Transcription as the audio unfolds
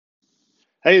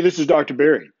Hey, this is Dr.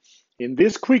 Barry. In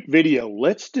this quick video,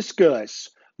 let's discuss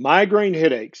migraine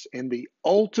headaches and the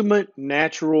ultimate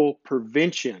natural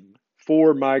prevention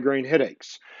for migraine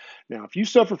headaches. Now, if you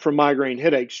suffer from migraine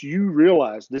headaches, you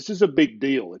realize this is a big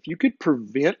deal. If you could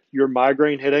prevent your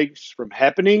migraine headaches from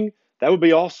happening, that would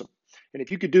be awesome. And if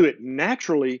you could do it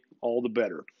naturally, all the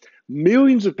better.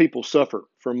 Millions of people suffer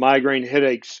from migraine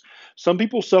headaches. Some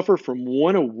people suffer from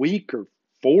one a week or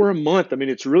four a month. I mean,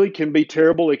 it's really can be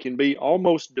terrible. It can be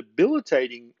almost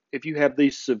debilitating if you have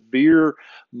these severe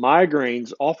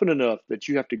migraines often enough that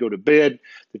you have to go to bed,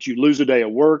 that you lose a day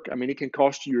of work. I mean, it can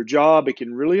cost you your job. It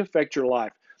can really affect your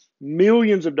life.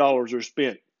 Millions of dollars are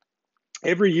spent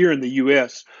every year in the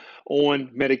US on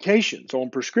medications, on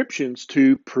prescriptions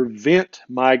to prevent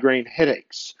migraine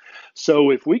headaches. So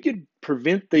if we could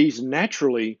prevent these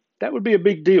naturally, that would be a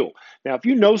big deal. Now, if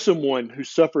you know someone who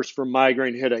suffers from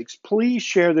migraine headaches, please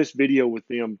share this video with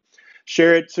them.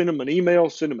 Share it, send them an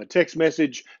email, send them a text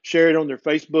message, share it on their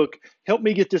Facebook. Help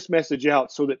me get this message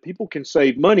out so that people can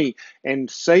save money and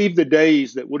save the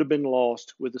days that would have been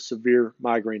lost with a severe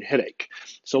migraine headache.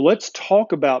 So let's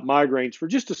talk about migraines for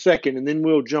just a second, and then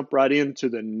we'll jump right into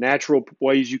the natural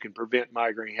ways you can prevent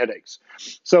migraine headaches.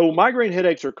 So migraine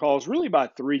headaches are caused really by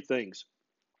three things.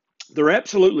 There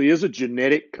absolutely is a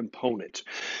genetic component.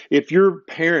 If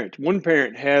one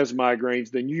parent has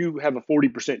migraines, then you have a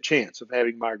 40% chance of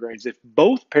having migraines. If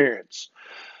both parents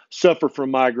suffer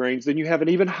from migraines, then you have an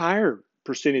even higher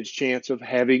percentage chance of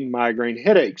having migraine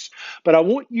headaches. But I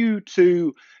want you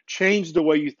to change the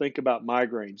way you think about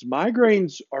migraines.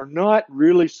 Migraines are not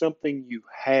really something you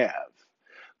have.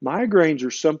 Migraines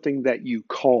are something that you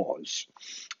cause.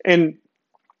 And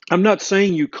I'm not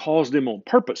saying you caused them on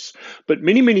purpose, but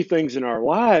many things in our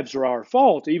lives are our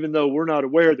fault, even though we're not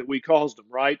aware that we caused them,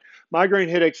 right? Migraine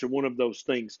headaches are one of those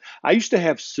things. I used to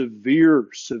have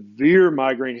severe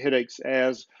migraine headaches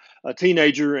as a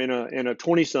teenager and a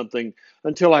 20-something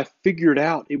until I figured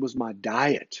out it was my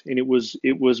diet and it was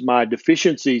my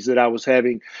deficiencies that I was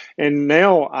having. And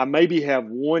now I maybe have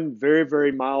one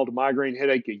very mild migraine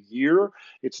headache a year.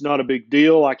 It's not a big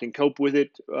deal. I can cope with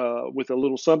it with a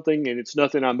little something, and it's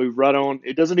nothing I move right on.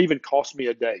 It doesn't even cost me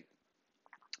a day.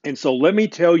 And so let me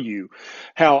tell you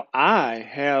how I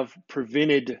have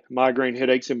prevented migraine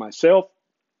headaches in myself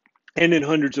and in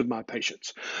hundreds of my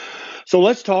patients. So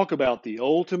let's talk about the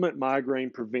ultimate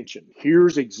migraine prevention.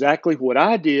 Here's exactly what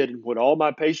I did and what all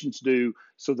my patients do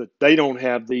so that they don't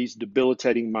have these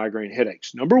debilitating migraine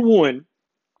headaches. Number one,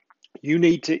 you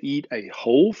need to eat a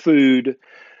whole food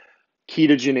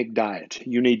ketogenic diet.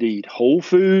 You need to eat whole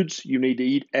foods. You need to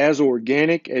eat as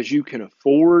organic as you can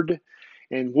afford.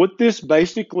 And what this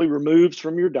basically removes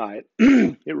from your diet,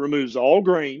 it removes all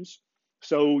grains.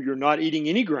 So you're not eating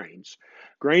any grains.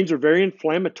 Grains are very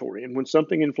inflammatory. And when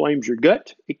something inflames your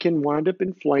gut, it can wind up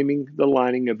inflaming the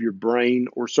lining of your brain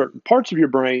or certain parts of your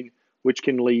brain, which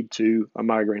can lead to a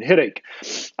migraine headache.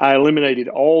 I eliminated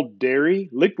all dairy,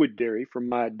 liquid dairy, from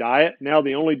my diet. Now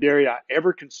the only dairy I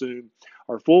ever consume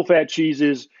are full fat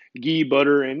cheeses, ghee,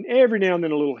 butter, and every now and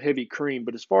then a little heavy cream.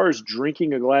 But as far as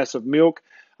drinking a glass of milk,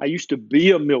 I used to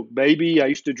be a milk baby. I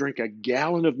used to drink a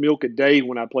gallon of milk a day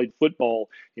when I played football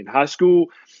in high school.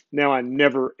 Now I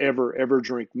never, ever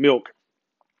drink milk.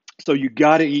 So you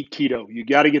got to eat keto. You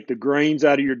got to get the grains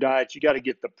out of your diet. You got to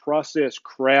get the processed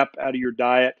crap out of your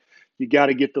diet. You got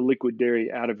to get the liquid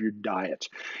dairy out of your diet.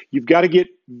 You've got to get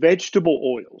vegetable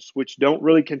oils, which don't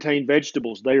really contain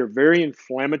vegetables. They are very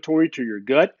inflammatory to your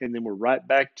gut. And then we're right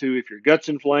back to if your gut's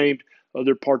inflamed,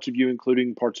 other parts of you,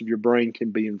 including parts of your brain,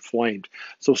 can be inflamed.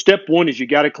 So step one is you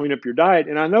got to clean up your diet.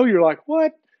 And I know you're like,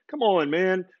 what? Come on,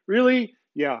 man. Really?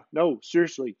 Yeah, no,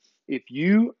 seriously. If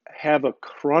you have a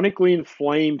chronically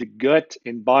inflamed gut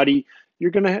and body,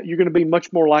 you're gonna be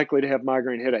much more likely to have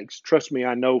migraine headaches. Trust me,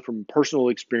 I know from personal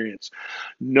experience.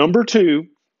 Number two,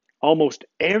 almost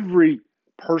every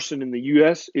person in the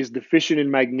US is deficient in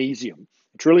magnesium.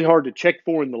 It's really hard to check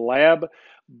for in the lab,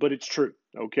 but it's true.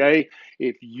 Okay.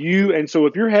 If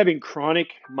you're having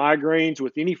chronic migraines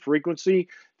with any frequency,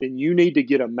 then you need to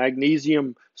get a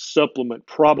magnesium supplement,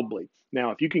 probably.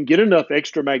 Now, if you can get enough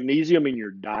extra magnesium in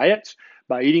your diet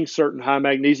by eating certain high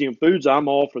magnesium foods, I'm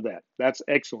all for that. That's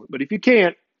excellent. But if you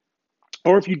can't,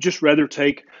 or if you'd just rather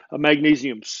take a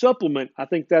magnesium supplement, I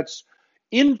think that's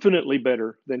infinitely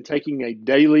better than taking a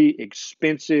daily,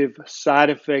 expensive, side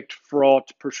effect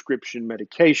fraught prescription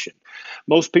medication.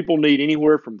 Most people need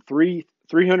anywhere from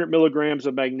 300 milligrams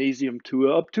of magnesium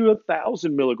to up to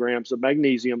 1,000 milligrams of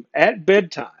magnesium at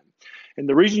bedtime. And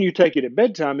the reason you take it at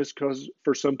bedtime is because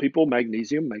for some people,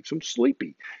 magnesium makes them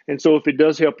sleepy. And so if it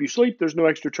does help you sleep, there's no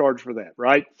extra charge for that,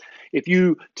 right? If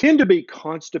you tend to be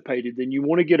constipated, then you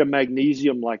want to get a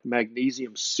magnesium like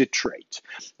magnesium citrate.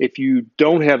 If you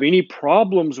don't have any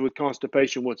problems with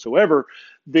constipation whatsoever,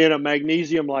 then a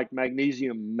magnesium like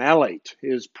magnesium malate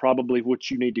is probably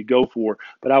what you need to go for.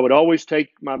 But I would always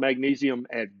take my magnesium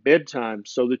at bedtime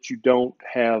so that you don't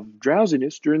have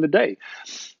drowsiness during the day.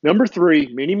 Number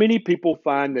three, many people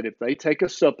find that if they take a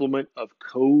supplement of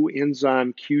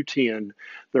coenzyme Q10,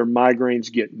 their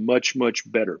migraines get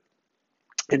much better.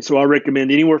 And so I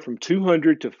recommend anywhere from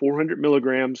 200 to 400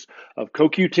 milligrams of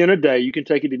CoQ10 a day. You can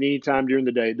take it at any time during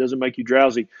the day. It doesn't make you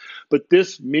drowsy. But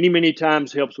this many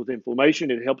times helps with inflammation.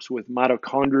 It helps with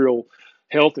mitochondrial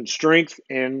health and strength,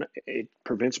 and it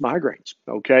prevents migraines.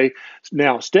 Okay.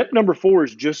 Now, step number 4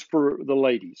 is just for the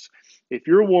ladies. If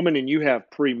you're a woman and you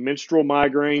have premenstrual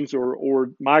migraines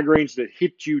or migraines that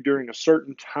hit you during a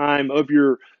certain time of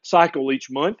your cycle each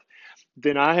month,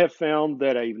 then I have found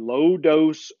that a low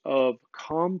dose of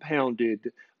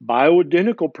compounded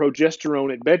bioidentical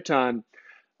progesterone at bedtime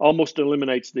almost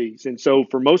eliminates these. And so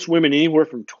for most women, anywhere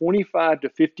from 25 to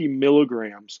 50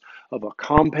 milligrams of a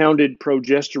compounded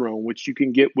progesterone, which you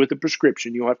can get with a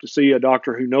prescription. You'll have to see a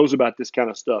doctor who knows about this kind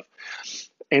of stuff.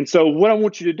 And so what I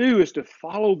want you to do is to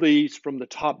follow these from the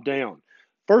top down.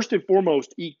 First and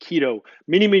foremost, eat keto.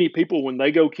 Many people, when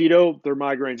they go keto, their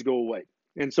migraines go away.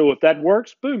 And so if that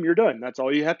works, boom, you're done. That's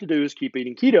all you have to do is keep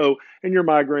eating keto and your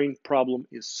migraine problem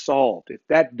is solved. If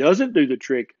that doesn't do the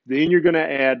trick, then you're going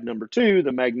to add number 2,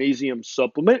 the magnesium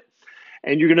supplement,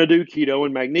 and you're going to do keto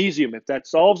and magnesium. If that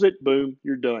solves it, boom,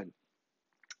 you're done.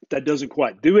 If that doesn't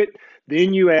quite do it,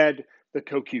 then you add the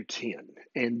CoQ10.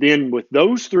 And then with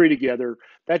those 3 together,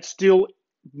 that's still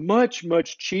much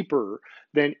cheaper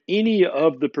than any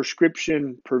of the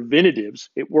prescription preventatives.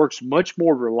 It works much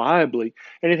more reliably,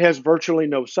 and it has virtually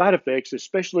no side effects,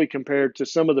 especially compared to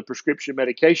some of the prescription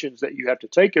medications that you have to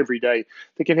take every day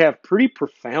that can have pretty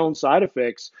profound side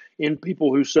effects in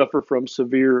people who suffer from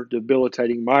severe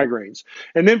debilitating migraines.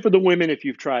 And then for the women, if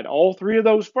you've tried all 3 of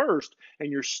those first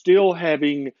and you're still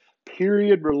having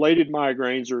period-related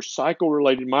migraines or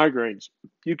cycle-related migraines,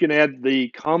 you can add the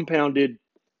compounded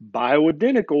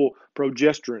bioidentical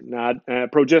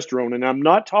progesterone. And I'm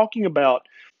not talking about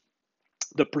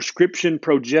the prescription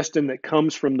progestin that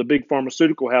comes from the big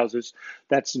pharmaceutical houses.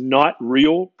 That's not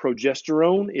real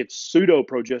progesterone. It's pseudo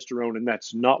progesterone, and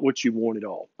that's not what you want at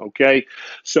all. Okay.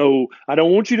 So I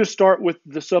don't want you to start with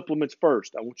the supplements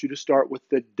first. I want you to start with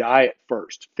the diet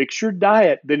first. Fix your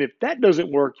diet. Then if that doesn't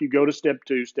work, you go to step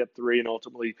 2, step 3, and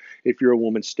ultimately, if you're a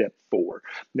woman, step 4.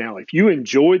 Now, if you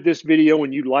enjoyed this video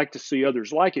and you'd like to see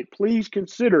others like it, please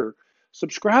consider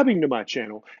subscribing to my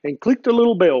channel and click the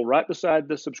little bell right beside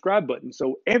the subscribe button.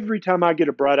 So every time I get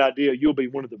a bright idea, you'll be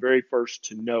one of the very first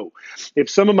to know. If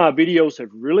some of my videos have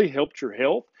really helped your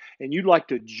health and you'd like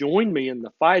to join me in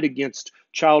the fight against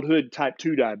childhood type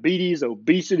 2 diabetes,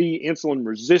 obesity, insulin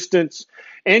resistance,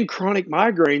 and chronic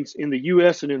migraines in the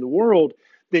US and in the world,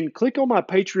 then click on my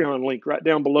Patreon link right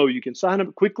down below. You can sign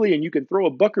up quickly and you can throw a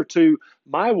buck or two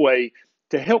my way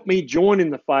to help me join in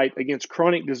the fight against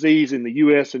chronic disease in the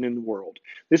US and in the world.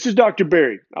 This is Dr.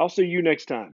 Berry. I'll see you next time.